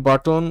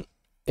বাটন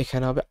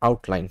এখানে হবে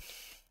আউটলাইন,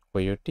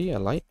 ওইটি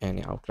এলআই এন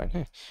আউটলাইন।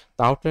 হ্যাঁ, তো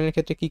আউটলাইনের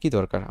ক্ষেত্রে কি কি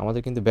দরকার,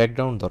 আমাদের কিন্তু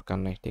ব্যাকগ্রাউন্ড দরকার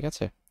নাই। ঠিক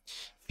আছে,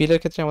 ফিলের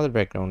ক্ষেত্রে আমাদের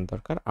ব্যাকগ্রাউন্ড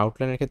দরকার,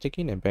 আউটলাইনের ক্ষেত্রে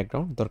কি না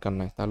ব্যাকগ্রাউন্ড দরকার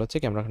নয়। তাহলে হচ্ছে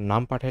কি আমরা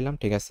নাম পাঠাইলাম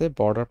ঠিক আছে,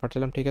 বর্ডার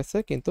পাঠাইলাম ঠিক আছে,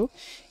 কিন্তু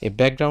এই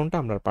ব্যাকগ্রাউন্ডটা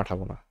আমরা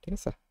পাঠাবো না, ঠিক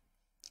আছে।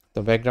 তো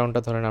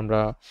ব্যাকগ্রাউন্ডটা ধরেন আমরা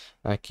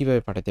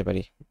কিভাবে পাঠাতে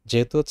পারি,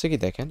 যেহেতু হচ্ছে কি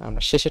দেখেন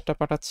আমরা শেষেরটা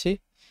পাঠাচ্ছি,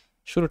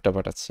 শুরুটা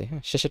পাঠাচ্ছি,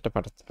 হ্যাঁ শেষেরটা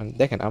পাঠাচ্ছি,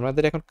 দেখেন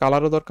আমাদের এখন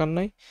কালারও দরকার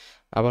নাই,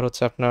 আবার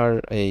হচ্ছে আপনার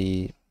এই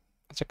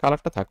আচ্ছা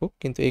কালারটা থাকুক,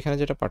 কিন্তু এখানে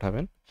যেটা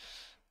পাঠাবেন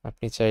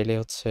আপনি চাইলে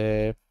হচ্ছে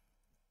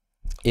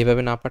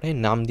এভাবে না পাঠাই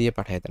নাম দিয়ে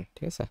পাঠিয়ে দেন,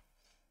 ঠিক আছে।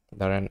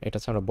 ধরেন এটা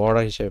হচ্ছে আমরা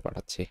বর্ডার হিসেবে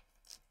পাঠাচ্ছি,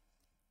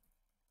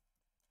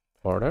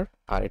 বর্ডার,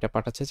 আর এটা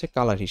পাঠাচ্ছে যে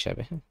কালার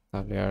হিসাবে, হ্যাঁ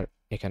তাহলে আর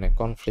এখানে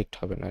কনফ্লিক্ট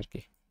হবে না আর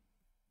কি।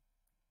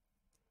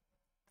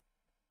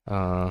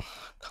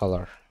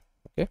 কালার,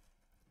 ওকে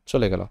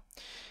চলে গেল।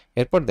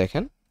 এরপর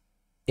দেখেন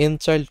এন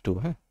চাইল্ড টু,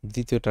 হ্যাঁ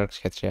দ্বিতীয়টার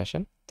ক্ষেত্রে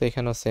আসেন, তো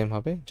এখানেও সেম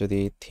হবে, যদি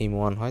থিম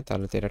ওয়ান হয়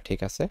তাহলে তো এটা ঠিক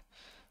আছে,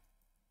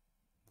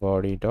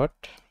 body dot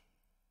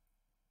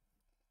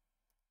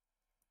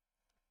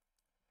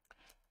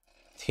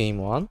theme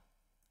one,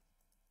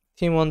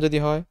 theme one যদি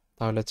হয়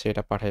তাহলে হচ্ছে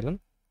এটা পাঠাইলেন,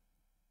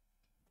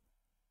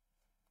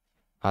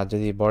 আর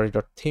যদি বডি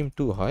ডট থিম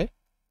টু হয়,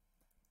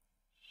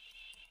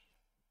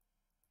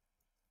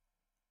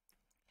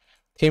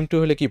 থিম টু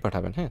হলে কি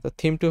পাঠাবেন, হ্যাঁ তো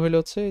থিম টু হলে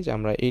হচ্ছে যে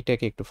আমরা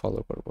এইটাকে একটু ফলো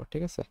করব,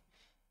 ঠিক আছে।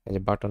 এই যে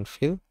বাটন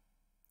ফিল,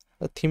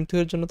 থিম টু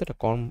এর জন্য তো এটা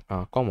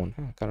কমন,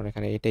 হ্যাঁ কারণ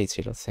এখানে এটাই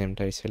ছিল,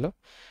 সেমটাই ছিল,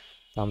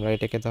 তো আমরা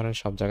এটাকে ধরেন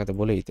সব জায়গাতে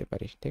বলে দিতে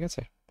পারি, ঠিক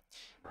আছে,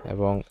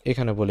 এবং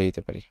এখানে বলে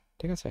দিতে পারি,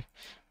 ঠিক আছে।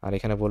 আর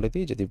এখানে বলে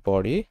দিই যদি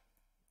বডি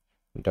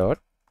ডট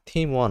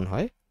থিম ওয়ান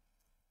হয়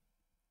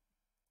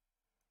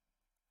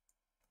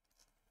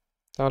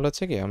তাহলে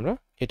হচ্ছে কি আমরা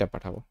এটা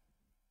পাঠাবো,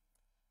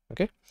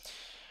 ওকে।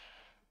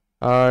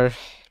 আর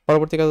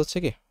পরবর্তী কাজ হচ্ছে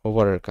কি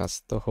হোভারের কাজ,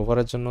 তো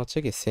হোভারের জন্য হচ্ছে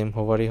কি সেম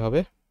হোভারই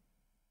হবে,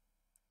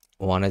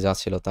 ওয়ানে যা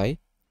ছিল তাই,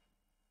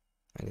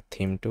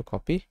 থিম টু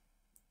কপি,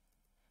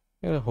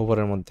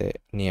 হোভারের মধ্যে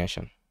নিয়ে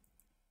আসেন,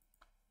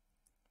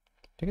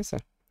 ঠিক আছে।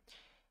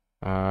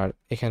 আর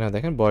এখানে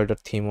দেখেন বডি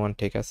ডট থিম ওয়ান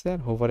ঠিক আছে, আর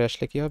হোভারে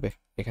আসলে কি হবে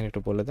এখানে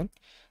একটু বলে দেন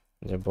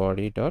যে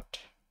বডি ডট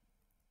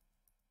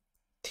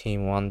থিম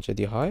ওয়ান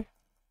যদি হয়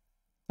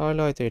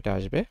তাহলে হয়তো এটা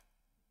আসবে,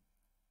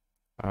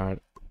 আর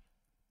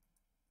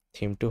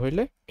থিম টু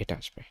হইলে এটা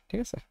আসবে, ঠিক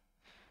আছে।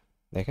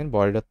 দেখেন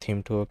বডি ডট থিম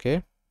টু ওকে,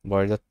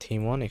 বডি ডট থিম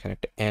ওয়ান এখানে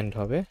একটা এন্ড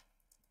হবে,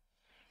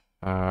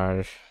 আর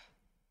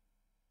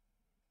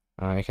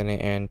এখানে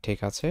এন্ড ঠিক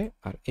আছে,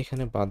 আর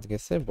এখানে বাদ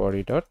গেছে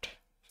বডি ডট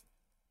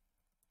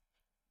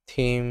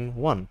থিম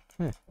ওয়ান,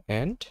 হ্যাঁ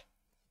এন্ড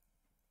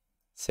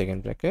সেকেন্ড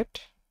ব্র্যাকেট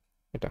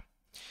এটা।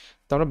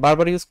 তো আমরা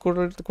বারবার ইউজ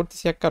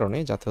করতেছি এক কারণে,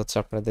 যাতে হচ্ছে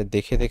আপনাদের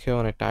দেখে দেখেও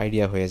অনেকটা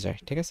আইডিয়া হয়ে যায়,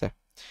 ঠিক আছে।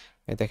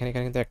 এই দেখেন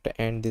এখানে কিন্তু একটা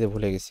এন্ড দিতে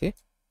ভুলে গেছি,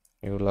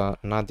 এগুলা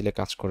না দিলে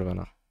কাজ করবে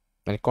না,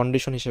 মানে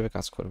কন্ডিশন হিসেবে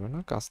কাজ করবে না,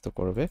 কাজ তো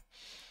করবে,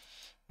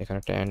 এখানে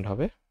একটা এন্ড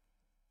হবে,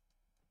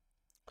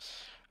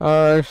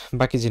 আর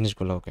বাকি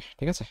জিনিসগুলো ওকে,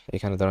 ঠিক আছে।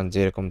 এখানে ধরেন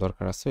যেরকম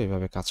দরকার আছে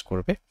ওইভাবে কাজ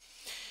করবে।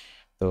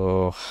 তো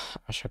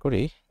আশা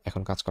করি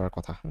এখন কাজ করার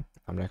কথা।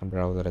 আমরা এখন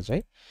ব্রাউজারে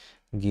যাই,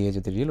 গিয়ে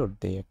যদি রিলোড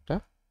দেই একটা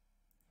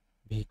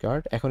ভি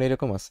কার্ড, এখন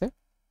এরকম আছে,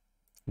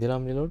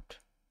 দিলাম রিলোড,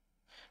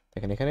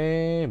 দেখেন এখানে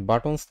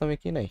বাটনস নামে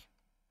কি নাই,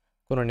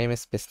 কোনো নেম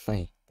স্পেস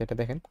নাই, তো এটা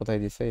দেখেন কোথায়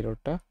দিছে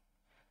এররটা।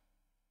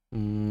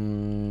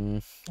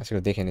 আচ্ছা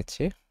দেখে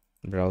নিচ্ছি,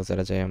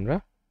 ব্রাউজারে যাই আমরা,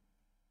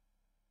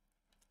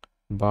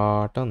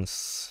 বাটনস,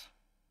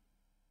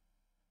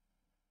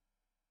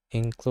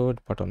 ইনক্লুড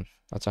বাটন,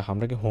 আচ্ছা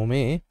আমরা কি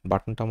হোমে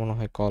বাটনটা মনে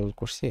হয় কল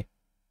করছি,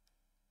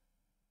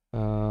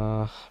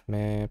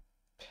 ম্যাপ,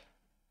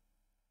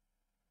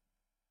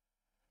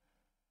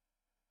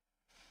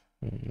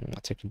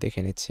 আচ্ছা একটু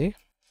দেখে নিচ্ছি।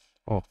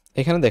 ও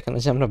এখানে দেখেন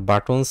যে আমরা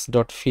বাটনস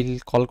ডট ফিল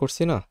কল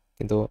করছি না,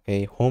 কিন্তু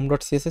এই হোম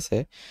ডট সিএসএস এ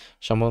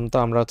সম্ভবত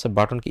আমরা হচ্ছে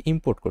বাটনকে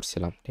ইম্পোর্ট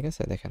করছিলাম, ঠিক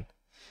আছে। দেখেন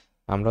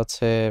আমরা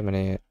হচ্ছে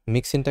মানে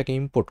মিক্সিনটাকে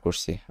ইম্পোর্ট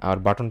করছি, আর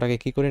বাটনটাকে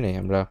কি করি নাই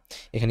আমরা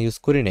এখানে ইউজ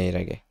করি নাই এর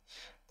আগে।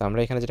 তো আমরা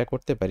এখানে যেটা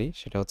করতে পারি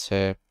সেটা হচ্ছে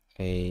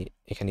এই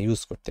এখানে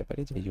ইউজ করতে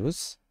পারি যে use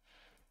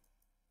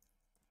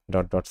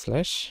dot dot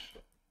slash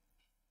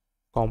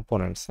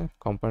components, হ্যাঁ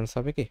কম্পোনেন্টস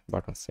হবে কি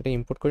বাটনস, এটা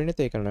ইম্পোর্ট করি নি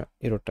তো এই কারণে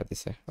এররটা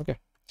দিছে, ওকে।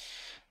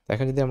 তো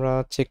এখন যদি আমরা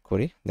চেক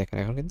করি, দেখেন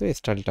এখন কিন্তু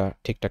স্টাইলটা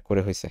ঠিকঠাক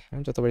করে হয়েছে,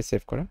 যতবারই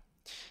সেভ করেন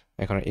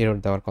এখন এরর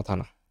দেওয়ার কথা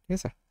না, ঠিক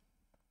আছে।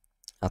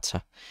 আচ্ছা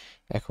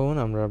এখন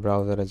আমরা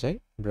ব্রাউজারে যাই,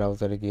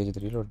 ব্রাউজারে গিয়ে যদি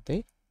রিলোড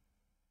দেই,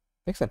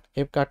 দেখছেন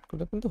এই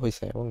কাটগুলো কিন্তু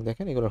হয়েছে, এবং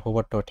দেখেন এগুলোর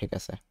হোভারটাও ঠিক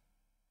আছে।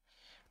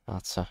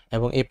 আচ্ছা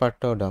এবং এই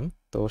পার্টটাও ডান,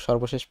 তো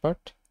সর্বশেষ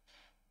পার্ট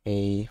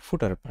এই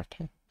ফুটার পার্ট,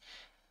 হ্যাঁ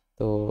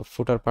তো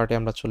ফুটার পার্টে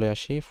আমরা চলে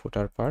আসি,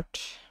 ফুটার পার্ট,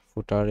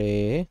 ফুটারে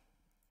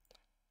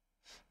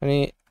মানে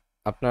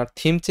আপনার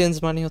থিম চেঞ্জ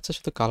মানে হচ্ছে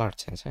শুধু কালার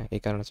চেঞ্জ, হ্যাঁ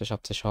এই কারণে হচ্ছে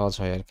সবচেয়ে সহজ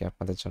হয় আর কি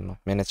আপনাদের জন্য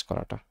ম্যানেজ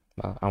করাটা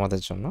বা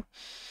আমাদের জন্য।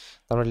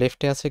 তারপর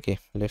লেফটে আছে কি,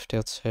 লেফটে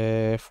হচ্ছে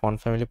ফন্ট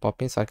ফ্যামিলি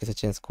পপিংস, আর কিছু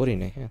চেঞ্জ করি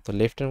নাই, হ্যাঁ তো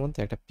লেফটের মধ্যে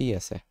একটা পি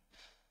আছে,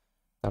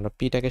 আমরা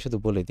পিটাকে শুধু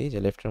বলে দিই যে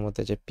লেফটের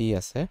মধ্যে যে পি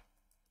আছে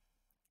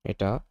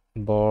এটা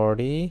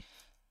বডি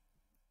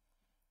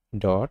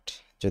ডট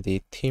যদি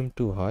থিম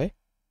টু হয়,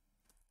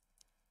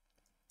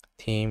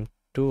 থিম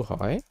টু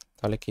হয়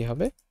তাহলে কি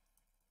হবে,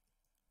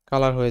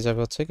 কালার হয়ে যাবে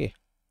হচ্ছে কি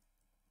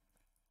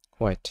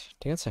হোয়াইট,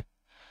 ঠিক আছে।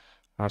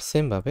 আর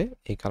সেম ভাবে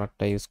এই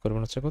কালারটা ইউজ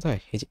করবেন হচ্ছে কোথায়,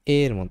 এই যে এ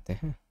এর মধ্যে,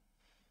 হ্যাঁ,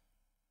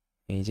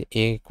 এই যে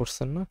এ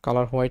করছেন না,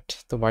 কালার হোয়াইট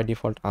তো বাই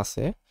ডিফল্ট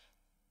আছে,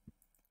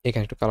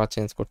 এখানে একটু কালার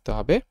চেঞ্জ করতে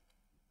হবে,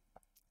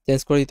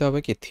 চেঞ্জ করে দিতে হবে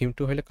কি থিম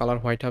টু হলে কালার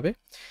হোয়াইট হবে,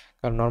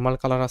 কারণ নর্মাল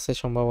কালার আছে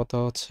সম্ভবত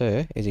হচ্ছে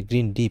এই যে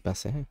গ্রিন ডিপ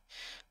আছে, হ্যাঁ,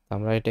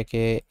 আমরা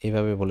এটাকে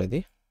এইভাবে বলে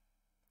দিই,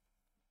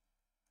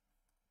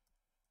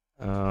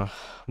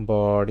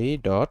 বডি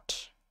ডট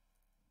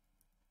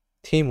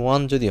থিম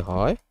ওয়ান যদি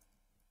হয়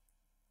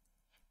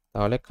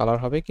তাহলে কালার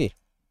হবে কি,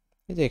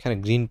 এই যে এখানে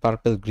গ্রিন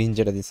পার্পল গ্রিন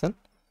যেটা দিচ্ছেন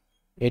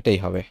এটাই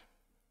হবে,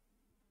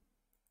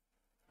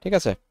 ঠিক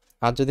আছে।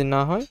 আর যদি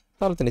না হয়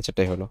তাহলে তো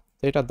নিচেরটাই হলো,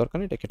 তো এটার দরকার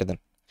নেই, এটা কেটে দেন।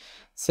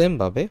 সেম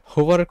ভাবে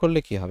হোভার করলে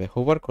কি হবে,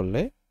 হোভার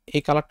করলে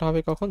এই কালারটা হবে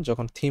কখন,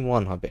 যখন থিম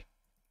ওয়ান হবে,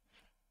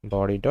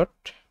 বডি ডট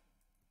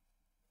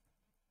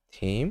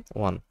থিম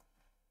ওয়ান,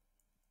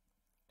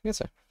 ঠিক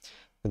আছে।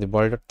 যদি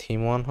বডি ডট থিম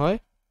ওয়ান হয়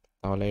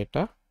তাহলে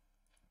এটা,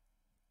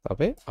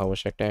 তবে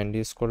অবশ্যই একটা এন্ড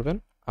ইউজ করবেন।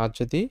 আর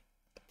যদি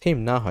থিম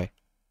না হয়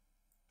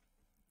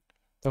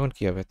তখন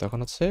কি হবে, তখন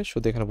হচ্ছে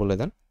শুধু এখানে বলে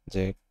দেন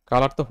যে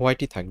কালার তো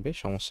হোয়াইটই থাকবে,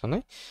 সমস্যা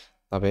নাই,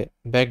 তবে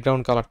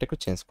ব্যাকগ্রাউন্ড কালারটা একটু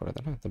চেঞ্জ করে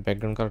দেন, হ্যাঁ। তো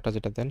ব্যাকগ্রাউন্ড কালারটা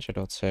যেটা দেন সেটা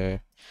হচ্ছে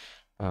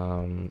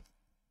আম,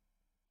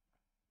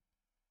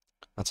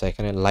 আচ্ছা,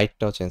 এখানে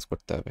লাইটটাও চেঞ্জ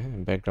করতে হবে, হ্যাঁ।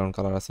 ব্যাকগ্রাউন্ড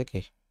কালার আছে কি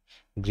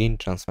গ্রিন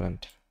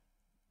ট্রান্সপারেন্ট,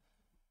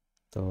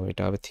 তো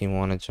এটা হবে থিম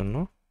ওয়ানের জন্য।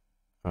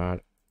 আর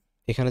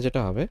এখানে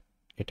যেটা হবে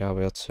এটা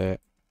হবে হচ্ছে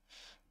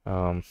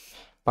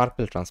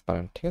পার্পেল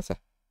ট্রান্সপারেন্ট, ঠিক আছে,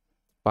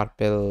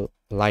 পার্পেল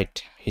লাইট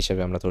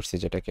হিসেবে আমরা ধরছি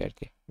যেটাকে আর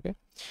কি, ওকে।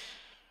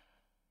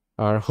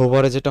 আর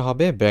হোভারে যেটা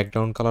হবে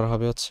ব্যাকগ্রাউন্ড কালার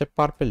হবে হচ্ছে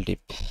পার্পেল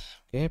ডিপ,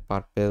 ওকে,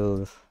 পার্পেল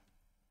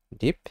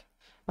ডিপ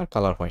আর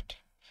কালার হোয়াইট।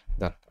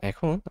 ডান।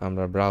 এখন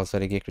আমরা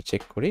ব্রাউজারে গিয়ে একটু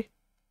চেক করি,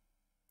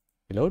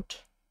 রিলোড,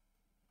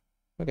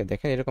 ওকে,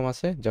 দেখেন এরকম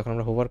আছে যখন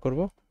আমরা হোভার করব।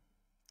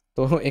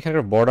 তো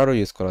এখানকার বর্ডারও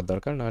ইউজ করার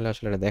দরকার, নাহলে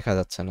আসলে এটা দেখা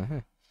যাচ্ছে না,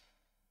 হ্যাঁ।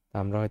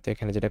 আমরা হয়তো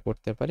এখানে যেটা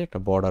করতে পারি একটা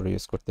বর্ডারও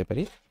ইউজ করতে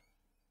পারি,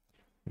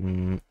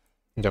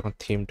 যখন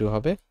থিম টু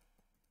হবে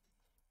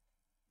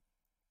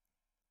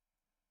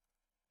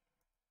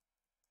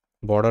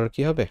বর্ডার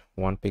কি হবে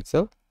 1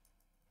 পিক্সেল,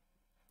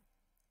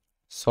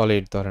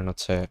 সলিড ধরেন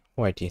হচ্ছে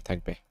হোয়াইটই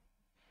থাকবে,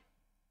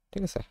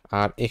 ঠিক আছে।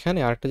 আর এখানে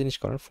আরেকটা জিনিস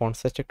করেন, ফন্ট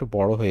সাইজটা একটু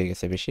বড় হয়ে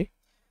গেছে বেশি,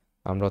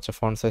 আমরা হচ্ছে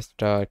ফন্ট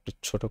সাইজটা একটু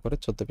ছোট করে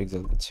 14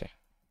 পিক্সেল দিচ্ছে,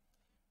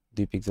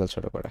 2 পিক্সেল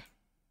ছোট করে,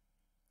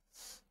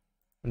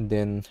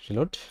 দেন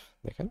রিলোড,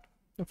 দেখেন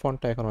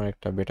ফন্টটা এখন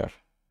অনেকটা বেটার,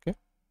 ওকে।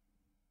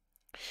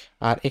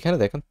 আর এখানে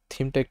দেখেন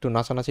থিমটা একটু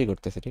নাচানাচি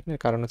করতেছে, ঠিক না,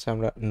 কারণ হচ্ছে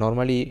আমরা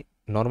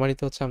নর্মালি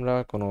তো হচ্ছে আমরা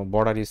কোনো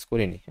বর্ডার ইউজ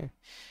করিনি, হ্যাঁ,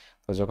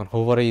 তো যখন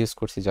হোভারে ইউজ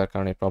করছি যার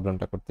কারণে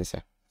প্রবলেমটা করতেছে।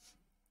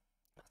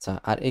 আচ্ছা,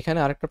 আর এখানে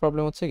আরেকটা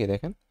প্রবলেম হচ্ছে কি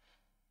দেখেন,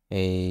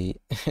 এই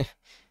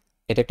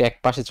এটা একটু এক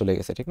পাশে চলে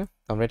গেছে, ঠিক না,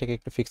 তো আমরা এটাকে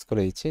একটু ফিক্স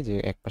করে দিচ্ছি যে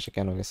এক পাশে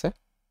কেন গেছে।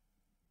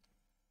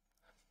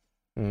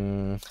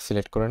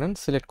 সিলেক্ট করে নেন,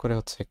 সিলেক্ট করে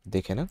হচ্ছে একটু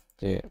দেখে নেন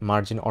যে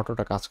মার্জিন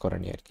অটোটা কাজ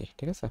করেনি আর কি,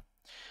 ঠিক আছে।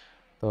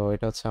 তো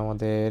এটা হচ্ছে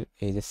আমাদের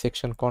এই যে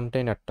সেকশন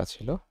কন্টেইনারটা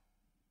ছিল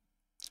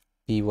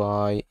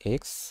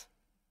pyx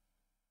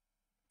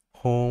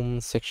হোম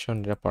সেকশন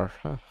র্যাপার,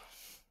 হ্যাঁ,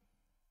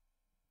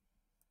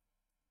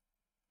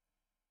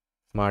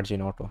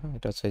 মার্জিন অটো, হ্যাঁ,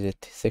 এটা হচ্ছে যে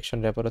সেকশন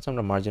র্যাপার হচ্ছে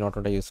আমরা মার্জিন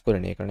অটোটা ইউজ করে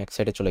নিই কারণ এক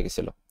সাইডে চলে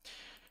গেছিল,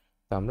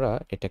 তো আমরা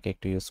এটাকে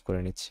একটু ইউজ করে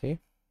নিচ্ছি,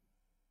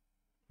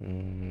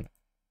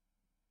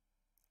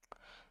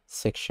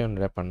 সেকশন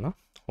র্যাপার না,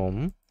 home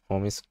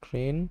home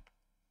screen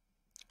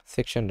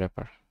section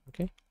wrapper,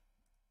 ওকে,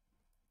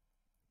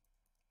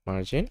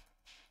 মার্জিন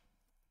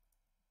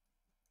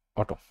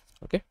অটো,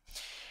 ওকে।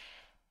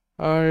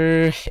 আর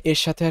এর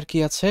সাথে আর কি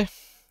আছে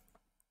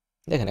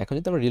দেখেন, এখন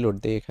যদি আমরা রিলোড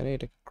দিই, এখানে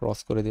এটা ক্রস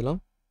করে দিলাম,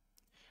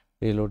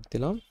 রিলোড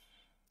দিলাম,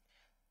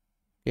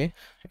 ওকে,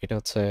 এটা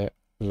হচ্ছে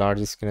লার্জ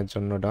স্ক্রিনের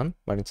জন্য ডান,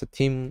 মানে হচ্ছে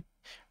থিম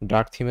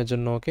ডার্ক থিমের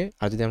জন্য ওকে।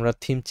 আর যদি আমরা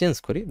থিম চেঞ্জ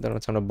করি, ধরুন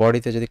হচ্ছে আমরা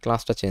বডিতে যদি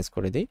ক্লাসটা চেঞ্জ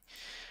করে দিই,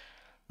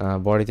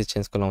 বডিতে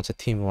চেঞ্জ করলাম হচ্ছে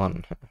থিম ওয়ান,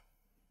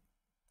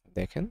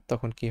 দেখেন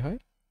তখন কি হয়,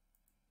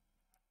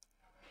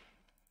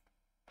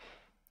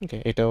 ওকে,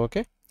 এটা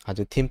ওকে। আর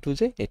যদি থিম টু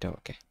যাই এটা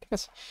ওকে, ঠিক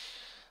আছে।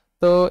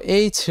 তো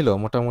এই ছিল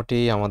মোটামুটি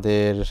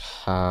আমাদের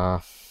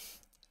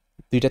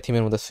দুইটা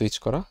থিমের মধ্যে সুইচ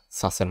করা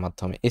সাসের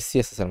মাধ্যমে,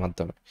 এসসিএসএস এর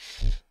মাধ্যমে।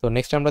 তো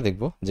নেক্সট আমরা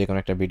দেখব যে কোনো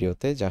একটা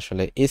ভিডিওতে যে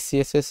আসলে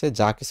এসসিএসএস এ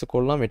যা কিছু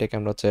করলাম এটাকে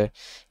আমরা হচ্ছে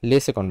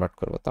লেসে কনভার্ট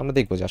করব। তো আমরা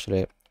দেখব যে আসলে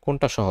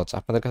কোনটা সহজ,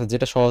 আপনাদের কাছে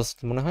যেটা সহজ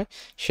মনে হয়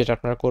সেটা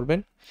আপনারা করবেন।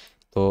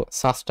 তো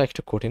সাসটা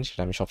একটু কঠিন,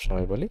 সেটা আমি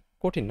সবসময় বলি,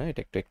 কঠিন না,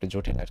 এটা একটু একটু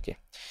জটিল আর কি।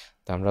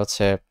 তো আমরা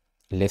হচ্ছে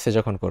লেসে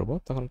যখন করব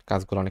তখন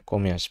কাজগুলো অনেক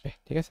কমে আসবে,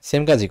 ঠিক আছে,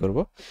 সেম কাজই করব,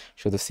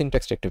 শুধু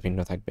সিনট্যাক্সটা একটু ভিন্ন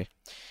থাকবে।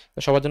 তো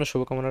সবার জন্য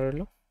শুভকামনা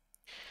রইল,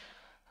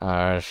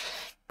 আর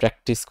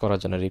প্র্যাকটিস করার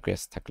জন্য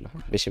রিকোয়েস্ট থাকলো,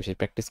 বেশি বেশি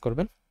প্র্যাকটিস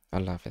করবেন।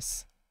 আল্লাহ হাফেজ।